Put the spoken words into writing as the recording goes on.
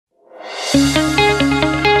Now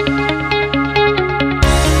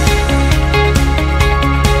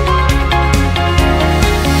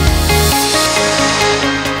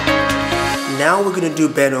we're going to do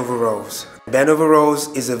bend over rows. Bend over rows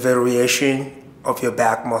is a variation of your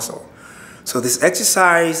back muscle. So this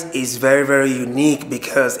exercise is very, very unique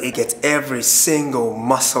because it gets every single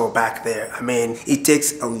muscle back there. I mean, it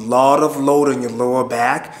takes a lot of load on your lower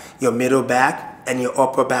back, your middle back, and your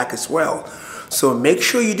upper back as well. So make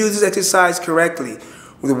sure you do this exercise correctly.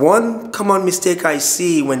 The one common mistake I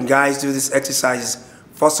see when guys do this exercise is,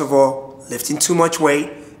 first of all, lifting too much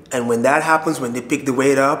weight. And when that happens, when they pick the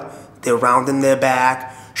weight up, they're rounding their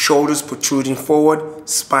back, shoulders protruding forward,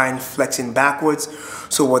 spine flexing backwards.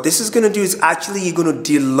 So what this is going to do is actually you're going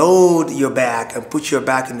to deload your back and put your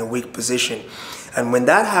back in a weak position. And when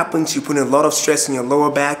that happens, you put a lot of stress in your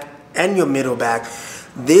lower back and your middle back.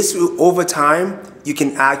 This, over time, you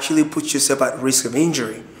can actually put yourself at risk of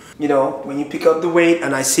injury. You know, when you pick up the weight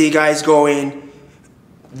and I see guys going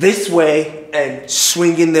this way and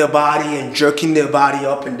swinging their body and jerking their body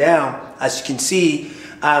up and down, as you can see,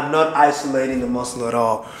 I'm not isolating the muscle at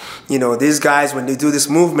all. You know, these guys, when they do this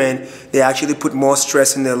movement, they actually put more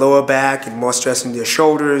stress in their lower back and more stress in their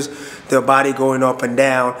shoulders, their body going up and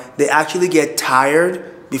down. They actually get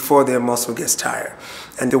tired before their muscle gets tired.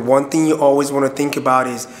 And the one thing you always want to think about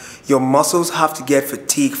is your muscles have to get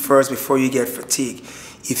fatigued first before you get fatigued.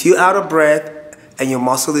 If you're out of breath and your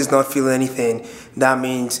muscle is not feeling anything, that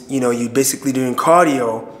means, you know, you're basically doing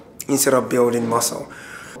cardio instead of building muscle.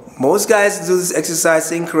 Most guys do this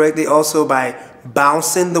exercise incorrectly also by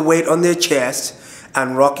bouncing the weight on their chest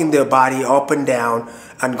and rocking their body up and down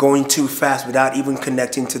and going too fast without even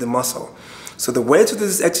connecting to the muscle. So the way to do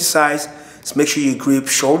this exercise is make sure you grip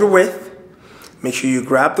shoulder width, make sure you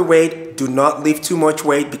grab the weight, do not lift too much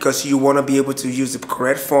weight because you want to be able to use the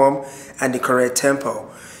correct form and the correct tempo.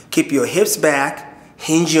 Keep your hips back,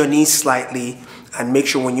 hinge your knees slightly, and make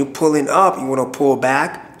sure when you're pulling up, you want to pull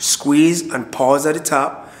back, squeeze and pause at the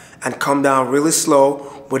top, and come down really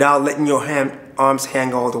slow without letting your arms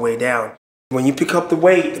hang all the way down. When you pick up the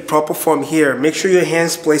weight, the proper form here, make sure your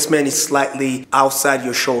hands placement is slightly outside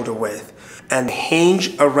your shoulder width. And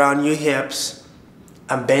hinge around your hips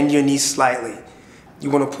and bend your knees slightly. You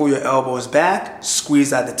want to pull your elbows back,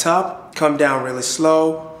 squeeze at the top, come down really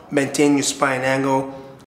slow, maintain your spine angle,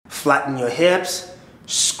 flatten your hips,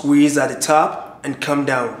 squeeze at the top, and come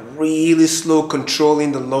down really slow,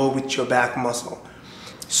 controlling the load with your back muscle.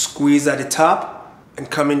 Squeeze at the top and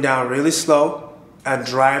coming down really slow and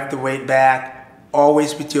drive the weight back,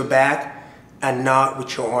 always with your back and not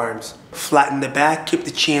with your arms. Flatten the back, keep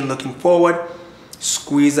the chin looking forward,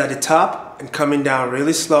 squeeze at the top and coming down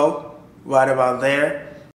really slow, right about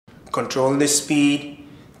there. Controlling the speed,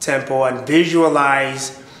 tempo, and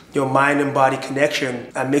visualize your mind and body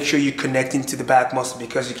connection and make sure you're connecting to the back muscle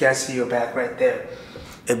because you can't see your back right there.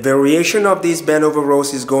 A variation of these bend over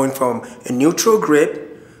rows is going from a neutral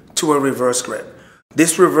grip to a reverse grip.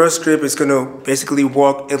 This reverse grip is going to basically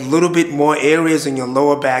work a little bit more areas in your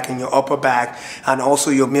lower back and your upper back and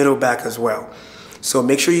also your middle back as well. So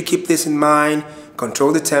make sure you keep this in mind,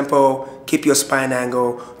 control the tempo, keep your spine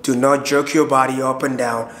angle, do not jerk your body up and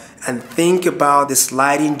down, and think about the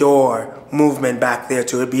sliding door movement back there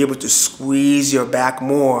to be able to squeeze your back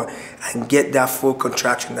more and get that full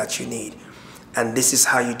contraction that you need. And this is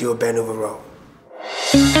how you do a bend over row.